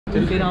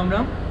चलते राम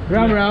राम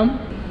राम राम।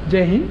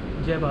 जय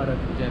हिंद, जय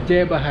भारत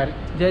जय बाहर,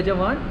 जय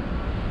जवान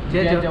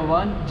जय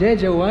जवान जय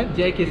जवान,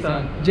 जय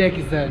किसान जय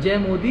किसान, जय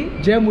मोदी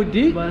जय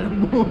मोदी।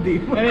 मोदी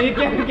अरे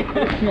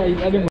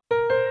क्या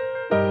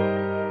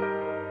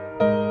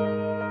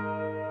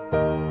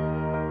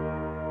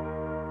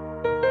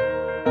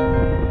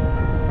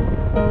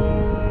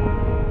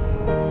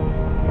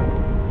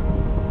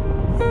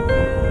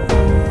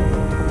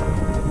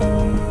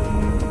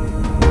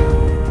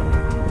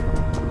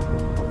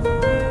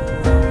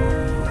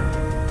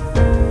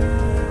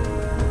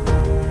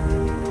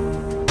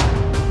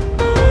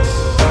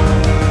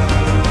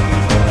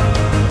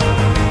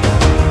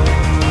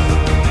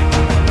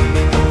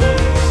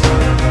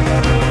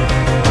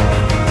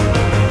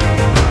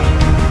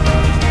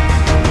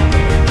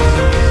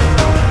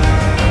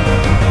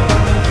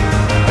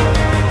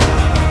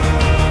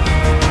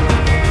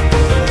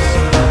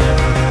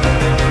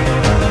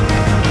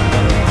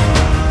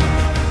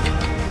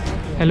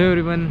हेलो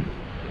एवरीवन,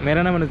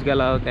 मेरा नाम अनुज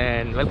Gahlawat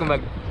and welcome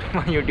back to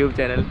my YouTube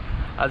channel.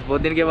 आज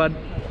बहुत दिन के बाद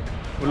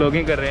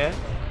व्लॉगिंग कर रहे हैं।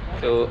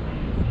 तो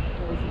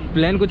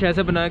प्लान कुछ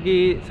ऐसा बना कि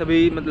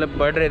सभी मतलब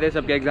पढ़ रहे थे,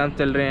 सबके एग्ज़ाम्स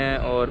चल रहे हैं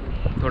और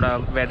थोड़ा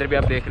वेदर भी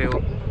आप देख रहे हो।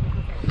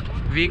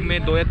 वीक में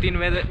 2 या 3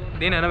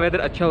 दिन है ना वेदर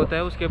अच्छा होता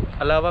है, उसके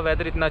अलावा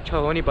वेदर इतना अच्छा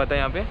हो नहीं पाता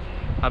यहाँ पे।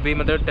 अभी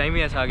मतलब टाइम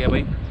ही ऐसा आ गया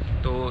भाई,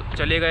 तो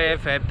चलेगा ये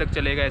फेब तक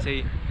चलेगा ऐसे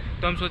ही।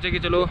 तो हम सोचे कि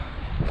चलो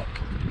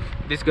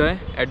दिस गाय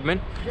एडमिन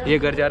ये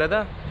घर जा रहा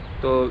था,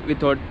 तो we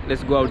thought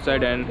let's go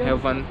outside and have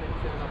fun.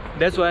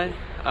 That's why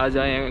आज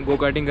आए हैं गो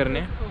कार्टिंग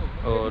करने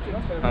और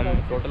हम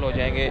टोटल हो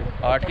जाएंगे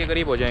 8 के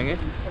करीब हो जाएंगे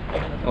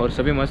और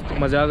सभी मस्त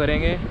मज़ा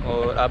करेंगे।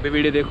 और आप भी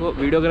वीडियो देखो,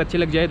 वीडियो अगर अच्छी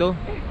लग जाए तो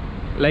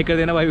लाइक कर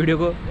देना भाई वीडियो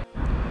को।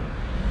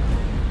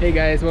 Hey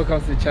guys,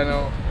 welcome to the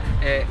channel.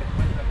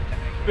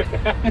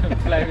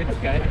 Fly with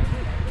Sky.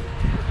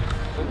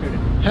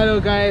 Hello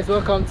guys,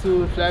 welcome to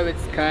Fly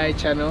with Sky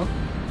channel.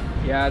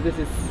 Yeah,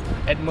 this is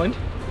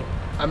Edmund.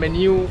 I'm a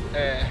new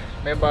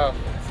member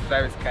of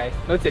Fly with Sky.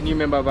 Not a new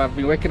member, but I've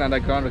been working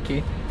underground.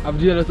 Okay,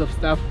 I'm doing a lot of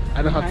stuff.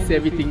 I don't have to say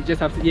everything.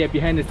 Just have to, yeah,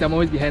 behind the scene. I'm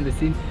always behind the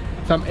scene.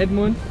 So I'm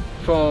Edmund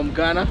from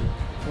Ghana,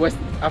 West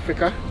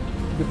Africa,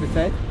 to be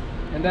precise.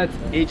 And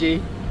that's AJ.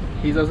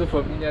 He's also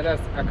from India.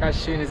 That's Akash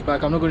showing his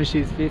back. I'm not going to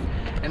show his face.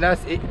 And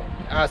that's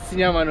our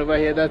senior man over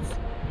here.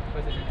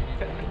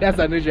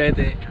 That's Anuj right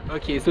there.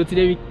 Okay, so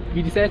today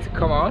we decided to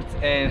come out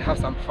and have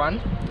some fun.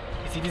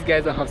 You see, these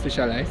guys don't have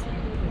social lives.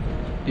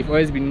 They've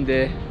always been in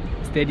there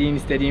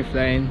studying,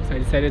 flying. So I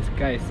decided to,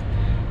 guys,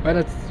 why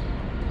not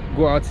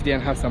go out today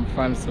and have some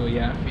fun? So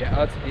yeah, we are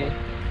out today.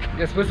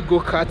 We're supposed to go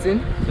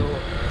karting. So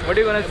what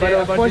are you gonna say But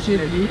about this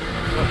unfortunately,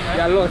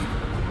 we are lost.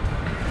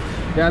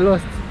 We are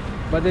lost.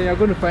 But then you're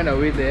going to find a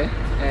way there,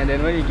 and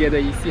then when you get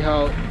there, you see how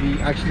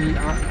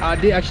our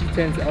day actually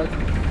turns out.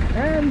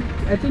 And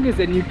I think it's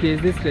a new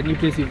place. This is a new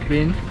place we've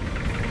been.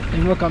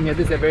 You know, come here.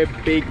 This is a very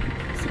big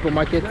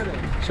supermarket,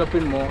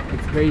 shopping mall.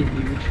 It's very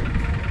huge.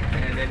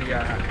 And then we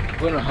are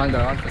going to hang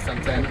around for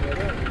some time.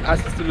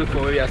 Ask us to look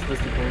for where we are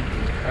supposed to go.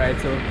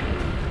 Alright, so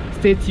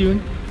stay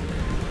tuned,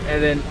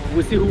 and then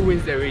we'll see who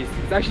wins the race.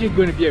 It's actually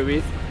going to be a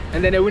race,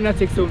 and then the winner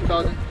takes home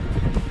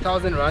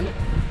 1,000 rand.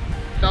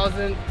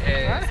 1,000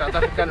 South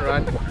African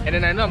rand, and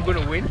then I know I'm going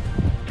to win,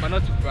 but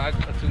not to brag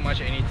or too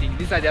much or anything.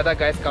 These are the other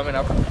guys coming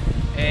up,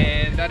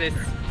 and that is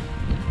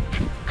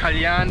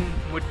Kalyan,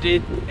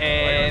 Mudit,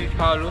 and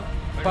Paulo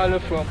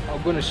from,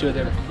 I'm going to show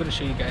them, I'm going to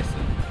show you guys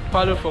soon.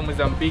 Paulo from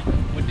Mozambique,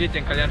 Mudit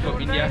and Kalyan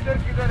from India.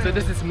 So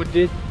this is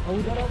Mudit,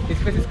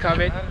 his face is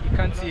covered, you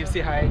can't see him. Say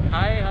hi.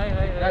 Hi.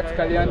 That's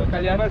Kalyan.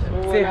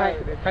 Say hi.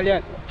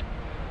 Kalyan,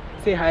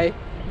 say hi.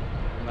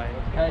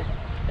 Hi.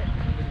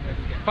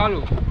 Paulo,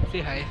 say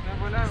hi.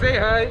 Say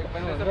hi.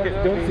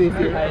 Don't say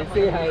hi.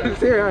 Say hi.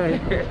 Say hi.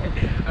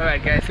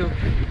 Alright guys, so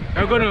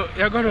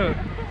you're gonna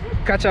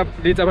catch up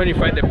later when you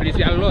find the place.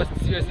 We are lost.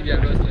 Seriously, we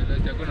are lost.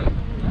 You're gonna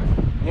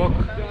walk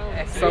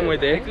somewhere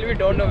there. Actually, we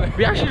don't know.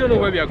 We actually don't know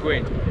where we are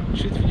going.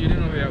 Truthfully, you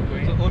don't know where we are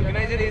going. So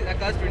organizer is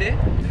Akash today.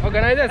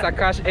 Organizer is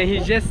Akash,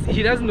 and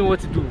he doesn't know what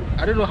to do.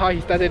 I don't know how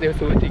he started this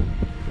whole thing.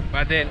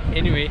 But then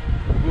anyway,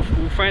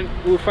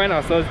 we'll find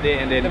ourselves there,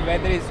 and then The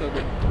weather is so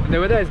good. the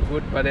weather is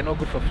good, but they're not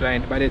good for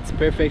flying. But it's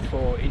perfect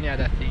for any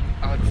other thing,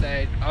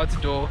 outside,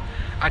 outdoor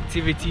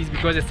activities,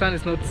 because the sun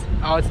is not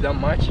out that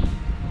much.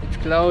 It's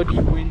cloudy,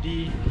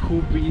 windy,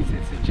 cool breeze.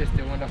 It's just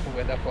a wonderful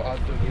weather for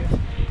outdoor games.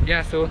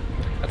 Yeah, so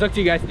I'll talk to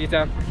you guys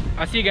later.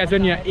 I'll see you guys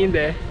when you're in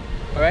there.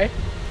 All right,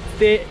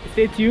 stay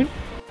tuned.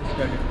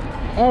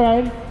 All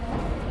right,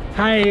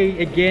 hi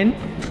again.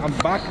 I'm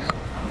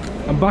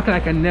back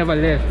like I never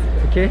left.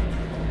 Okay,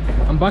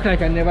 I'm back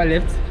like I never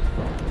left.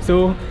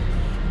 So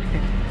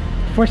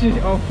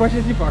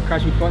unfortunately for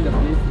Akash, we found the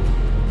place.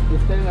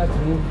 He's telling us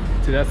to move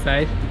to that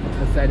side.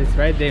 That side is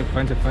right there in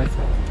front of us.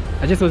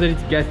 I just wanted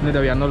you guys to know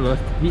that we are not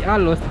lost. We are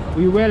lost.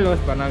 We were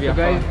lost, but now we are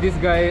guys, found. this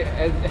guy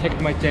has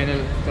hacked my channel,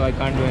 so I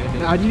can't do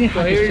anything. I didn't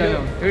hack his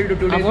channel. He'll do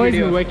today's I've always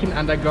video. been working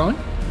underground,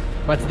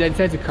 but they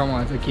decided to come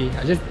out. Okay,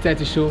 I just decided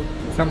to show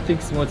something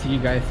small to you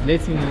guys.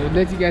 Let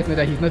you guys know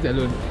that he's not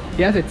alone.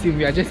 He has a team.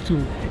 We are just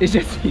two. It's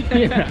just me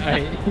and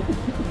I.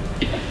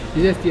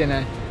 It's just and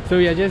I. So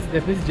we are just,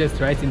 the place is just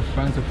right in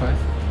front of us.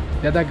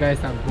 The other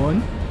guys are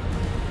gone.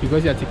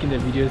 Because we are taking the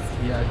videos,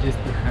 we are just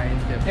behind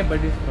them. Yeah,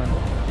 but it's fun.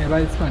 Yeah,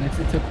 but it's fun. It's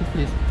a cool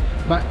place.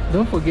 But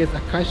don't forget,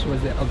 Akash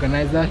was the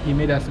organizer. He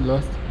made us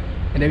lost,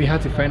 and then we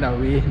had to find our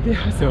way there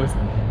ourselves.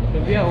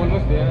 So we are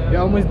almost there. We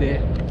are almost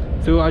there.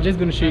 So I'm just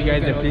going to show you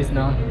guys the place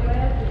now.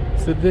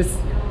 So this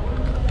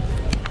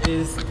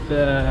is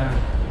the,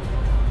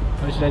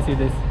 how should I say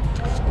this?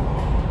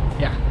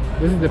 Yeah,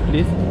 this is the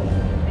place.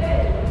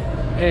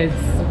 It's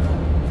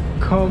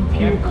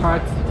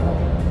Go-Kart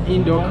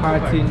indoor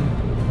karting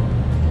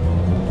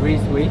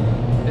raceway.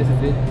 This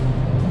is it,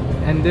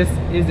 and this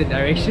is the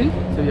direction.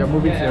 So we are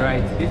moving to the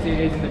right. This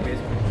area is in the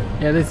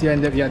basement. Yeah, this here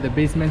in the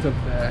basement of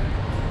the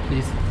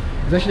place.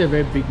 It's actually a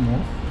very big mall.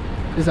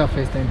 This is our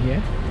first time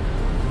here,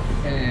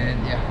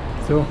 and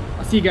yeah. So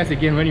I'll see you guys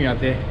again when we are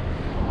there.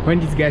 When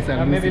these guys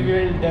are maybe losing.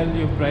 we will tell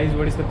you price.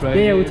 What is the price?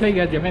 Yeah, we'll tell you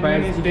guys the When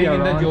price. he's if staying you're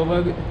in the around.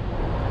 Joburg,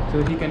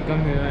 so he can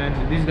come here,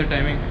 and this is the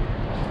timing.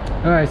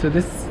 Alright, so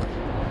this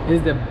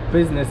is the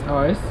business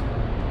hours.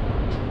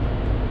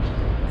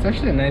 It's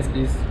actually a nice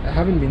place. I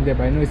haven't been there,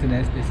 but I know it's a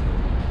nice place.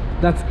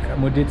 That's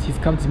Modit. He's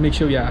come to make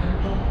sure we are.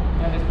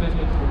 Yeah, this place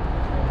looks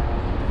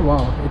good.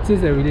 Wow, it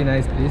is a really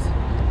nice place.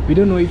 We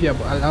don't know if you're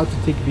allowed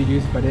to take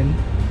videos, but then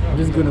I'm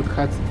just going to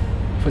cut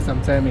for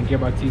some time and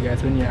get back to you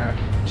guys when you are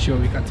sure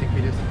we can take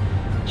videos.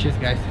 Cheers,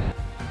 guys.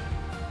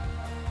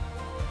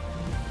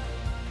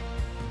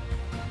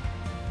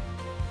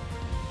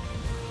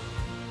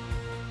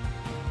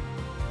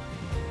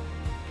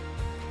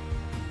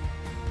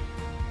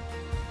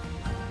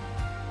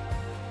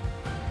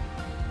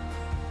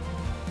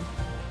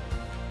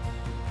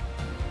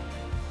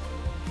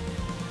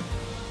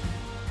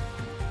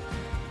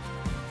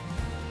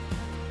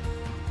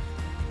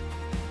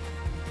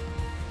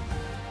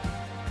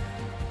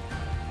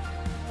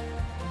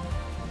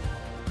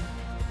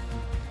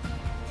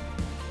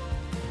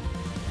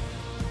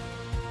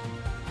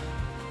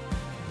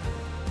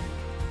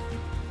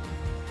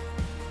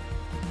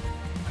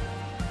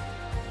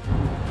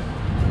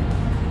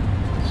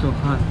 सो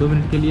हाँ, 2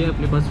 minute के लिए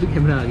अपने पास भी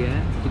camera आ गया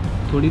है, तो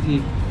थोड़ी सी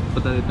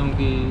बता देता हूँ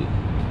कि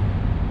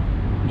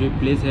जो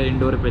प्लेस है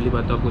इंडोर है। पहली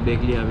बात तो आपको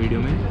देख लिया वीडियो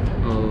में,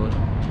 और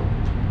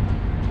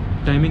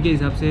टाइमिंग के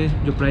हिसाब से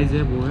जो प्राइस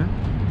है वो है,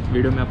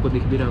 वीडियो में आपको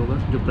दिख भी रहा होगा।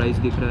 जो प्राइस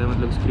दिख रहा है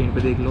मतलब स्क्रीन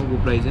पे देख लो,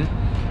 वो प्राइस है।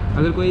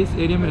 अगर कोई इस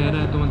एरिया में रह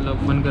रहा है तो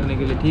मतलब फ़न करने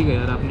के लिए ठीक है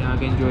यार, आपने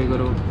आके एंजॉय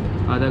करो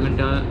आधा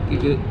घंटा।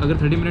 क्योंकि अगर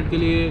 30 मिनट के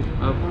लिए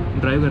आप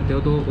ड्राइव करते हो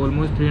तो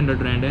ऑलमोस्ट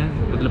 300 रैंड है,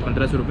 मतलब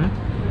 1500 रुपये,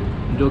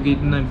 जो कि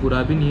इतना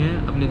बुरा भी नहीं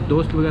है। अपने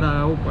दोस्त वगैरह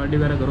आओ, पार्टी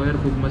वगैरह करो यार,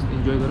 खूब मस्त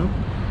एंजॉय करो।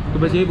 तो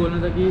बस यही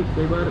बोलना था कि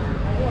कई बार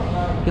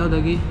क्या होता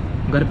है कि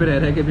घर पे रह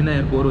रहे के बिना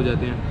यार बोर हो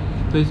जाते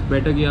हैं, तो इस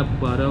बेटर कि आप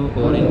बाहर आओ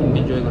और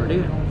एंजॉय करो,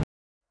 ठीक है।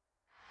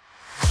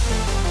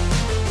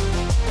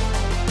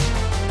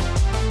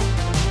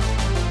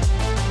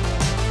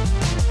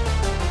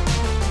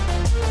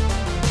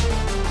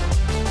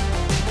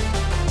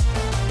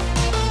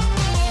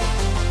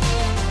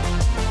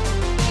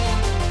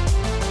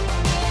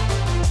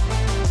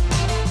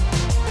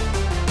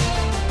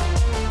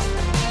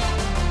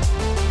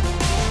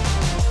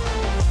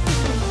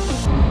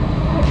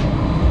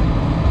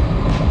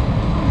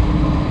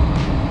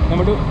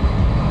 Number 2.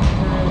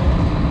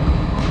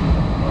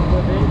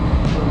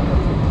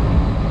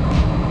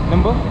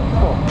 Number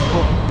 4.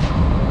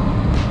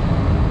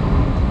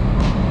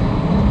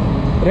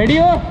 रेडी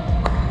हो?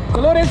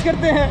 चलो रेस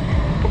करते हैं।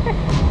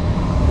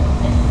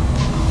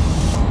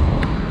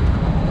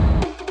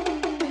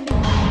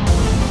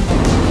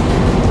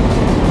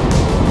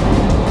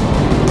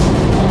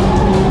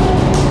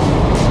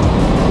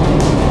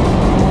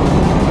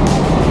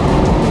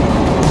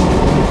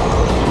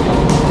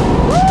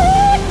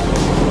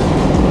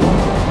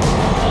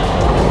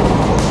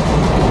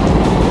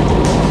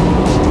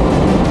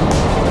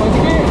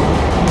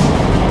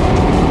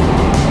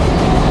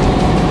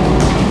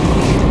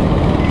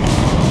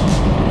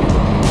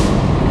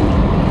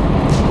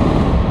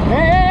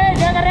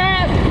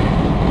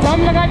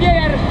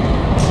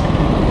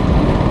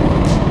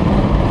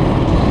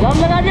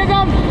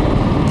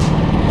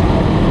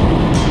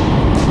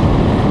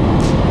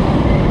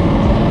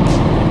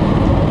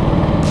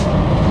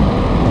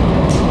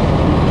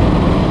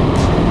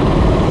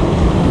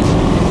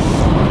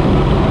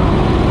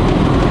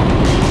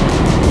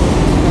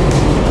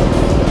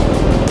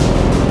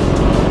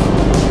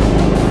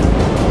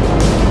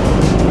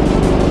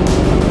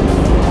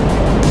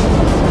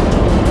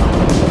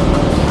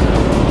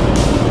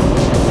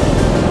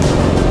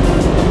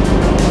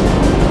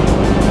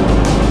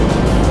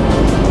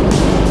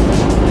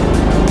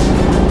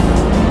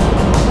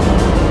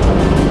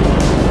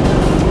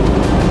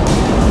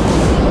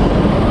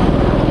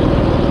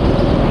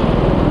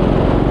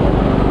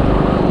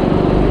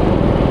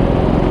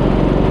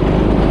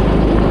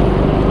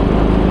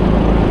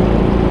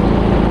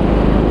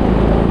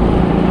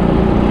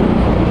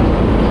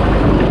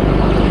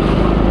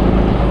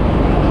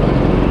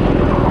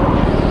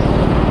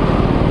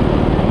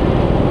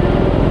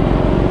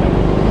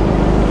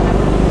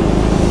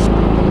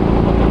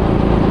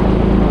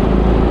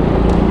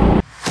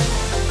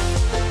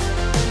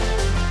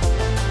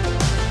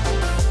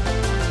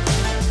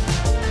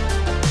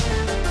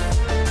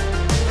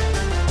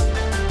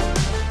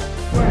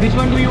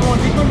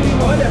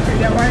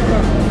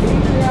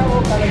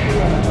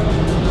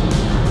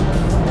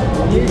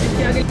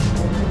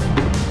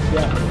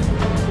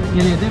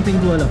 ये लेते हैं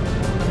पिंक वाला।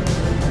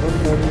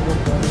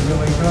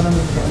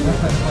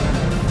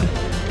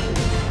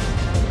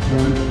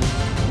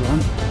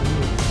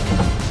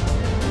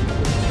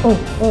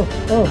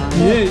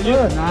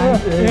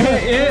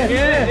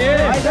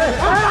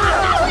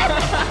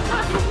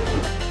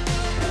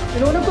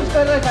 इन्होंने कुछ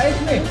कर रखा है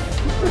इसमें।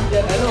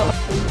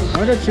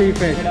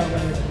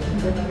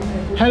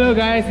 Hello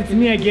guys, it's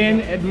me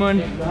again,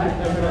 Edmund.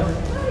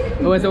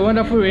 It was a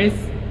wonderful race.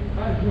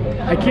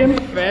 I came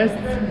first,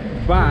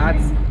 but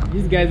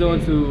these guys don't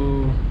want to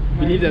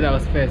believe that I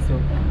was first. So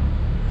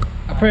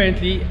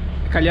apparently,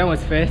 Kalyan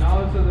was first.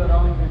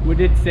 We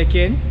did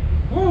second.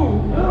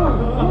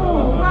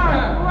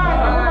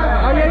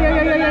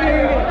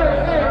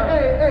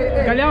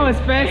 Kalyan was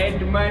first.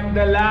 Edmund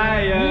the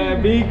liar,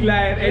 big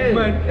liar,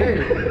 Edmund.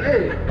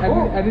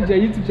 I did your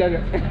YouTube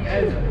channel.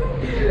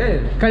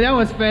 Kalyan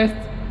was first.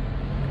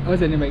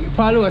 What's the name?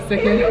 Paulo was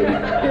second.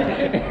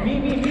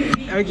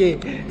 Okay,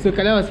 so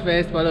Kalyan was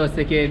first, Paulo was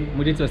second,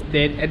 Mudit was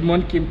third,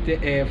 Edmund came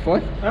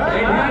fourth.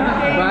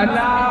 But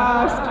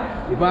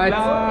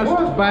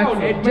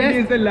Edmund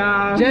is the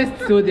last. Just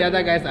so the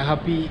other guys are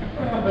happy,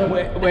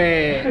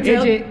 where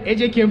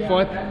AJ came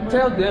fourth.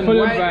 Tell them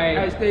followed why by,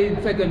 I stayed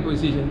in second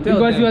position. Tell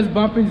because them. he was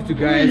bumping into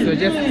guys, so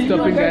just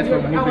stopping guys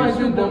from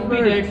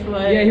moving.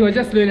 Yeah, he was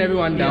just slowing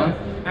everyone down.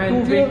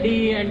 Too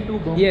windy and too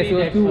bumpy. Yes, he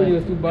was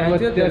too bumpy.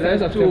 Until There was a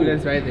lot of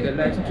turbulence right the there.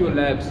 last 2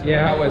 laps,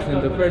 Yeah. I was in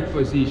the first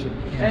position.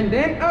 And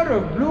then out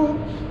of blue,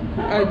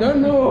 I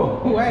don't know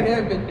what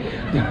happened.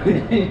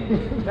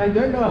 I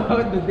don't know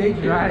how do they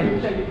drive.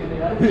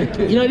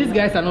 You know, these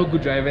guys are not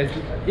good drivers.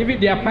 If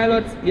they are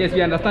pilots, yes,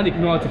 we understand they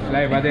know how to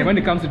fly, but then when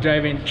it comes to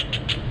driving,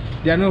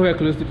 they are nowhere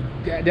close to.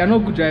 They are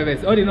not good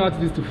drivers. All they know how to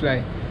do is to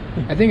fly.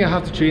 I think I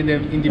have to train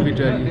them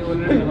individually.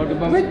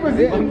 Which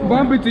position?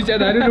 Bump into each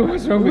other. I don't know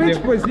what's wrong with Which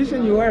them.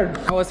 position you were?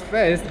 I was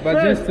first,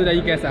 but just so that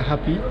you guys are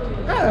happy,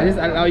 I just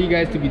allow you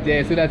guys to be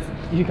there so that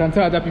you can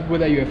tell other people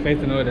that you were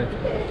first and all that.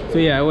 So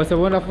yeah, it was a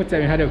wonderful time.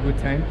 We had a good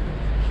time.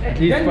 At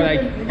least for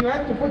like you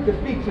have to put the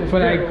picture. for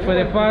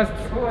the past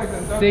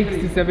 6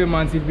 to 7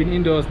 months, we've been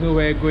indoors,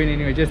 nowhere going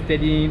anywhere, just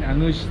studying.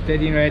 Anuj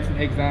studying, writing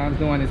exams.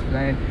 No one is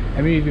flying.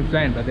 I mean, we've been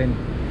flying, but then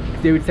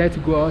they decided to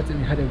go out and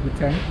we had a good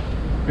time.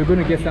 We're going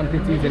to get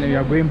something to eat and then we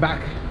are going back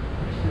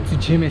to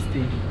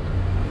Jamestown.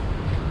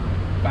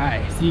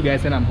 Bye. See you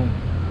guys when I'm home.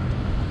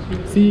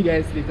 See you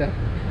guys later.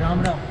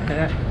 Ram Ram.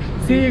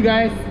 See you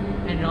guys.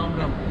 And Ram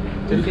Ram.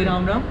 Just say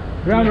Ram Ram.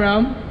 Ram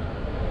Ram.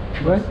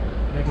 What?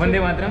 Vande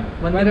Mataram.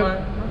 Vande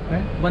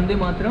Vande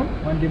Mataram.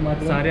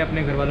 Mataram. सारे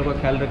अपने घर वालों का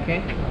ख्याल रखें।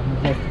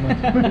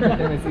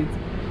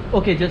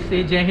 Okay, just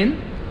say Jai Hind.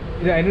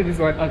 Yeah, I know this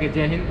one. Okay,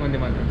 Jai Hind, Vande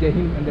Mataram. Jai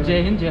Hind.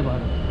 Jai Hind, Jai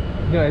Bharat।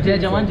 No, I Jai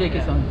think Jawan, so. Jai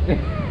Kisan।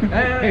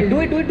 Do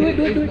it.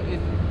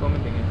 It's common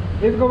thing है।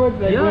 Let's go back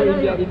to like Yeah, go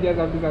yeah, India,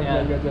 something like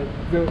that.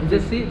 So,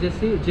 Just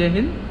say Jai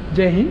Hind,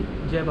 Jai Hind.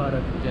 Jai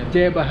Bharat।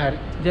 Jai Bahar.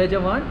 Jai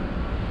Jawan,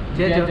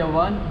 Jai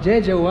Jawan, Jai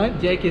Jawan.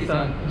 Jai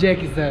Kisan। Jai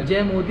Kisan.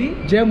 जय Modi,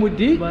 Jai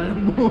Modi.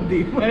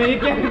 Modi.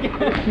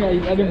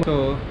 So,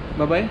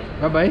 bye bye,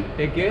 Bye bye.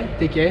 take care,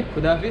 Take care.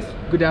 खुदा हाफिज,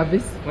 Good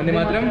Hafiz. Vande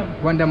Mataram,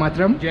 Vande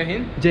Mataram. जय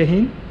Hind. Jai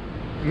Hind.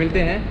 मिलते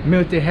हैं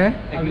मिलते हैं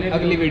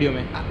अगली video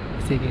में।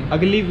 Say again.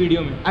 अगली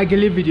वीडियो में।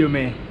 अगले वीडियो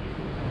में.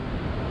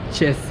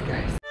 Cheers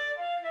guys.